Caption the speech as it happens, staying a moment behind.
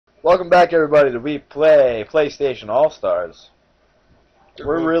Welcome back, everybody, to We Play PlayStation All-Stars.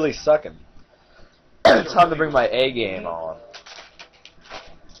 We're really sucking. It's time to bring my A game on.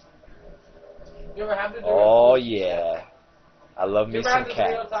 You ever have the Oh, yeah. I love me some cats.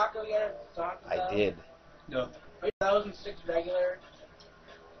 Dorito taco yet? I did. No. 8,006 regular.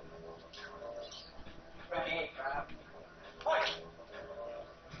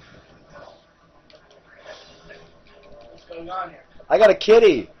 What's going on here? I got a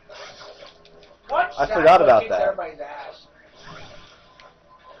kitty. What? I forgot about that. Everybody's ass.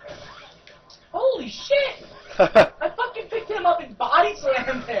 Holy shit! I fucking picked him up and body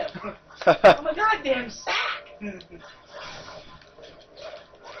slammed him. I'm a goddamn sack. Look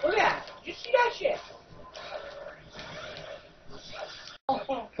at that. Did you see that shit?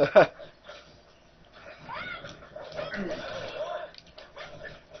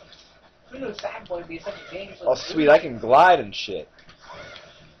 We knew Sad Boy would be such a dangerous. Oh, sweet. I can glide and shit.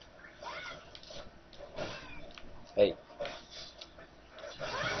 Hey.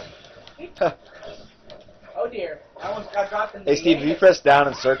 Oh dear. I almost got dropped in the Hey, Steve, if you press down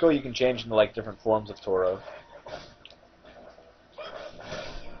and circle, you can change into, like, different forms of Toro.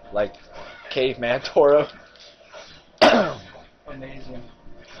 Like, Caveman Toro. Amazing.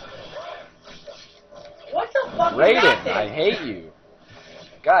 What the fuck Raiden, is that thing? I hate you.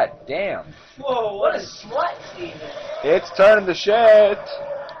 God damn. Whoa, what a slut, Steven. It's turning to shit.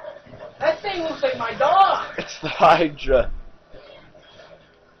 That thing looks like my dog. It's the Hydra.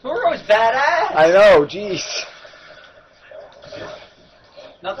 Toro's badass. I know, jeez.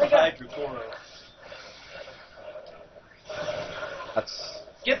 Not the Hydra, Toro. That's...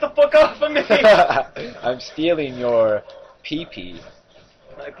 Get the fuck off of me! I'm stealing your pee-pee.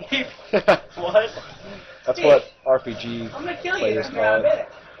 My peep. What? That's what RPG I'm gonna kill you. players I'm call gonna it. admit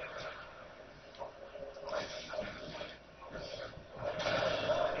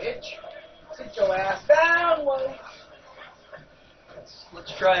it. Bitch. Sit your ass down, Wally.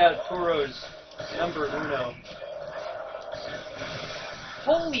 Let's try out Toro's number uno.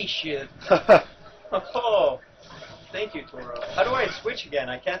 Holy shit! Oh, thank you, Toro. How do I switch again?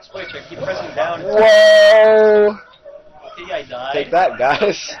 I can't switch. I keep pressing down. Whoa! Okay, I died. Take that,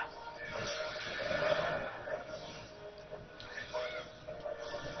 guys.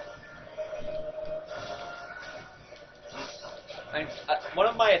 One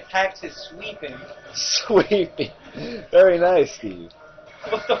of my attacks is sweeping. Sweeping. Very nice, Steve.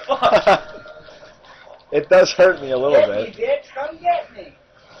 What the fuck? It does hurt me a little bit. Get me, bitch. Come get me.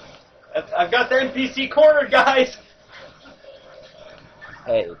 I've got their NPC cornered, guys!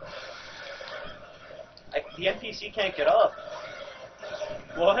 Hey. The NPC can't get up.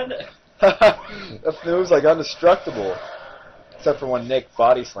 What? That move's like indestructible. Except for when Nick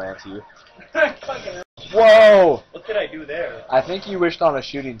body slams you. Fucking Whoa! What did I do there? I think you wished on a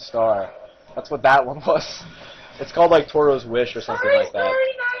shooting star. That's what that one was. It's called like Toro's Wish or something like that.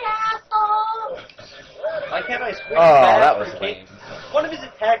 Why can't I switch Oh, back that for was Kate? lame. One of his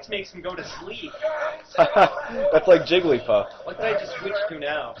attacks makes him go to sleep. That's like Jigglypuff. What did I just switch to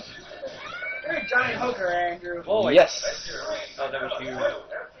now? You're a giant hooker, Andrew. Oh, Yes. Oh, that was you.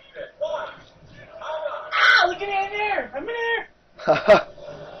 Ah, look at it in there. I'm in there.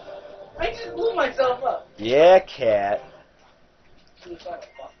 I just blew myself up. Yeah, cat. I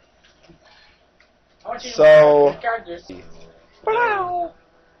want you to So- look at the characters.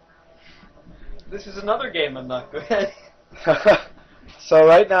 This is another game I'm not good at. So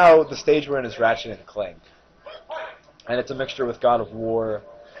right now, the stage we're in is Ratchet and Clank. And it's a mixture with God of War,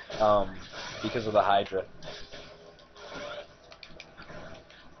 because of the Hydra.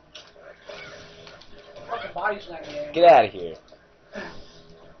 Fucking body slam me. Get out of here.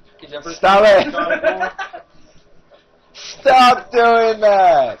 Stop it! Stop doing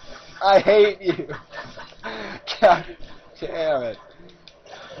that! I hate you. God damn it.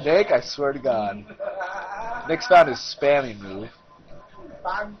 Nick, I swear to God. Nick's found his spamming move.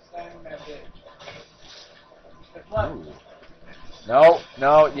 Body slam that bitch. It's what? Ooh. No,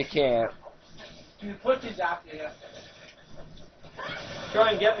 no, you can't. You put this after you.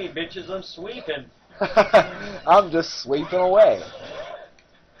 Try and get me, bitches. I'm sweeping. I'm just sweeping away.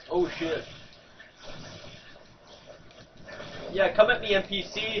 Oh, shit. Yeah, come at me,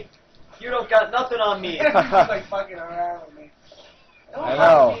 NPC. You don't got nothing on me. He's like fucking around with me. Don't I fuck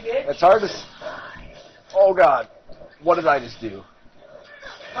know. with me, bitch. It's hard to... Oh, God. What did I just do?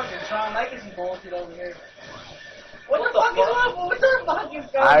 Fucking Tron Legacy bullshit over here. What What the the fuck is fuck? up? What the fuck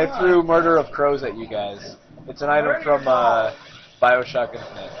is going I on? threw Murder of Crows at you guys. It's an item from Bioshock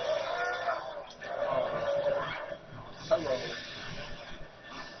Infinite. Hello.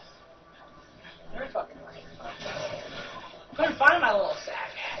 You're fucking right. Couldn't find my little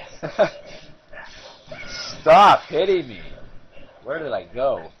sack ass. Stop hitting me. Where did I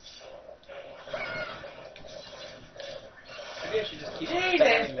go? Maybe I should just keep Jesus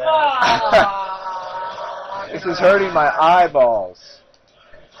spamming that. fuck! This is hurting my eyeballs.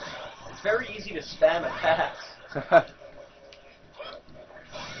 It's very easy to spam attacks.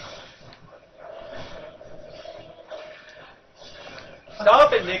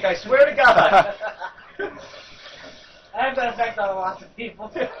 Stop it, Nick! I swear to God. I have that effect on lots of people.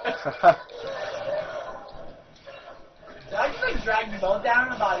 Did I just like drag you both down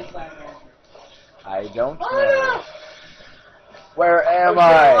in a body slam? I don't Oh, know. Where am Oh, shit,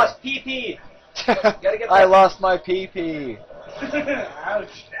 I I? lost PP. Gotta get I that. lost my PP. Ouch.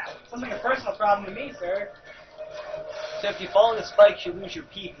 Sounds like a personal problem to me, sir. So if you fall in the spikes, you lose your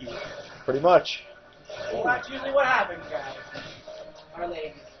PP. Pretty much. Well, that's usually what happens, guys. Or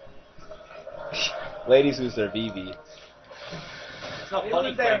ladies. Ladies lose their VV. It's not They funny,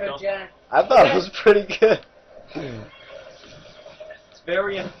 lose their Franco. vagina. I thought it was pretty good. It's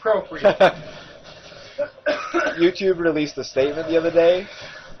very inappropriate. YouTube released a statement the other day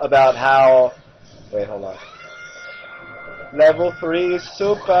about how... Wait, hold on. Level 3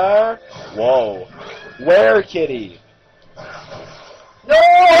 super... Whoa. Where, kitty? No!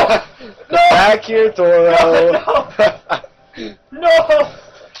 No! Back here, Toro. No!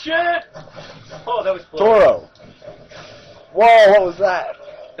 Shit! Oh, that was close. Toro. Whoa, what was that?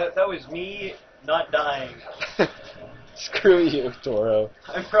 That was me not dying. Screw you, Toro.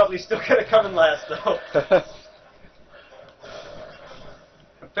 I'm probably still gonna come in last, though.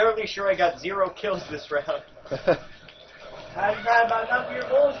 I'm fairly sure I got 0 kills this round. I've had about enough of your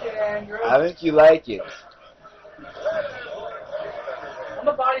bullshit, Andrew. I think you like it. I'm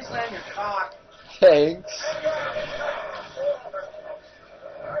a body slam your cock. Thanks.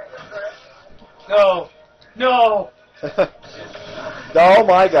 No! No! Oh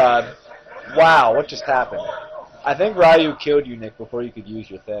my god. Wow, what just happened? I think Ryu killed you, Nick, before you could use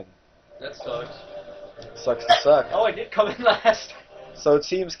your thing. That sucks. Sucks to suck. Oh, I did come in last. So it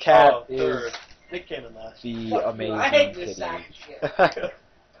seems Cat Oh, is third. Nick came in last. the Fuck you, amazing I hate this kitty. sack of shit.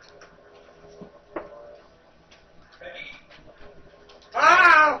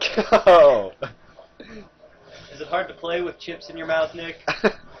 Ow! Oh. Is it hard to play with chips in your mouth, Nick? No.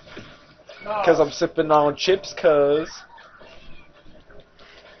 Because I'm sipping on chips, cuz.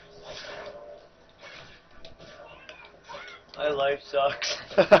 My life sucks.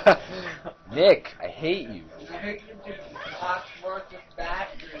 Nick, I hate you. I hate you too. Cockworth with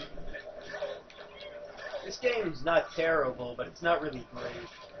battery. This game's not terrible, but it's not really great.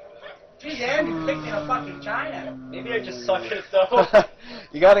 Geez, Andrew picked in a fucking China. Maybe I just suck at it, though.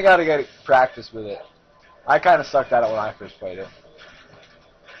 You gotta get practice with it. I kind of sucked at it when I first played it.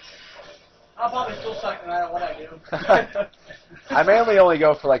 I'll probably still suck no matter what I do. I mainly only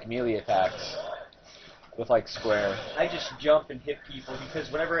go for like melee attacks with like square. I just jump and hit people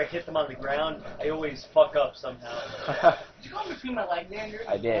because whenever I hit them on the ground, I always fuck up somehow. Did you go between my legs, Andrew?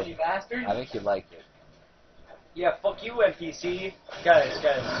 I did. You bastard. I think you like it. Yeah, fuck you, NPC. Guys,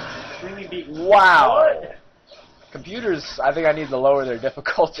 really be. Wow. What? Computers, I think I need to lower their The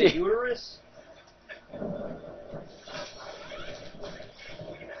difficulty. uterus?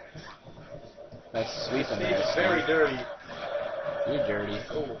 Nice sweep in there. It's very dirty. You're dirty.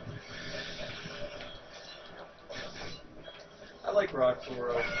 Oh. I like Rock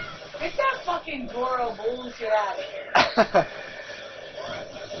Toro. Get that fucking Goro bullshit out of here.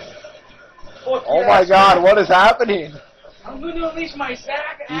 Fuck Oh yeah, my god, Smash. what is happening? I'm going to unleash my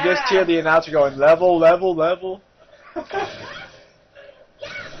sack. You just hear the announcer going, level, level, level.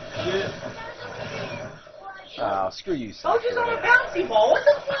 Shit. Oh, screw you, Oh, just on a Sakura. bouncy ball. What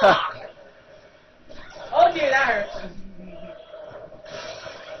the fuck? Oh, dude, that hurts.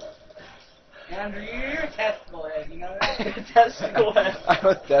 Andrew, you're a testicle head, you know that? Testicle head. I'm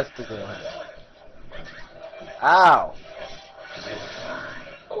a testicle. Ow.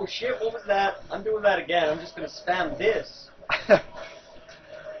 Oh shit, what was that? I'm doing that again. I'm just gonna spam this.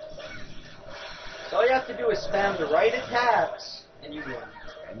 So all you have to do is spam the right attacks, and you win.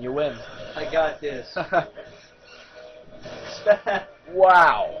 And you win. I got this. Spam.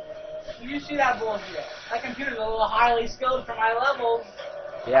 Wow. You see that bullshit? That computer's a little highly skilled for my levels.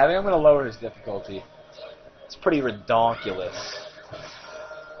 Yeah, I think I'm going to lower his difficulty. It's pretty redonkulous.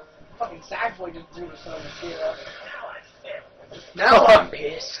 Fucking Sackboy just blew some of the shit up. Now I'm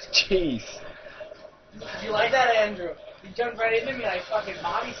pissed. Jeez. Did you like that, Andrew? You jumped right into me and I fucking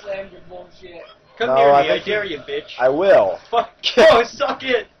body slammed your bullshit. Come No, near I me, I think dare you, bitch. I will. Fuck. Oh, suck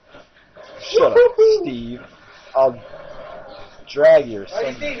it. Shut up, Steve. I'll drag your Alright,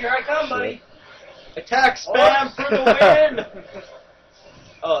 son. Steve, here I come, buddy. Attack spam for the win.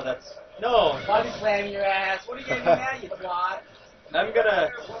 Oh, that's... No! Body slam your ass. What are you getting at, you twat? I'm gonna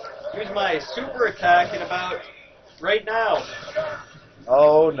use my super attack in about... right now.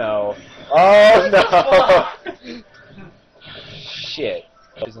 Oh no. Oh no. Shit.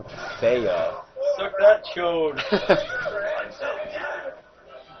 Doesn't fail. Suck that chode.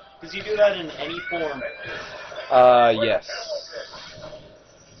 Does he do that in any form? Yes.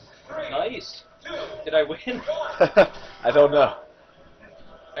 Nice. Did I win? I don't know.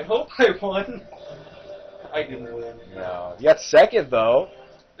 I hope I won. I didn't win. No. You got second though.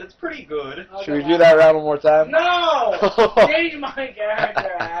 That's pretty good. Should we do that round one more time? No! Change my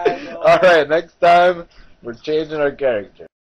character, asshole. Alright, next time we're changing our character.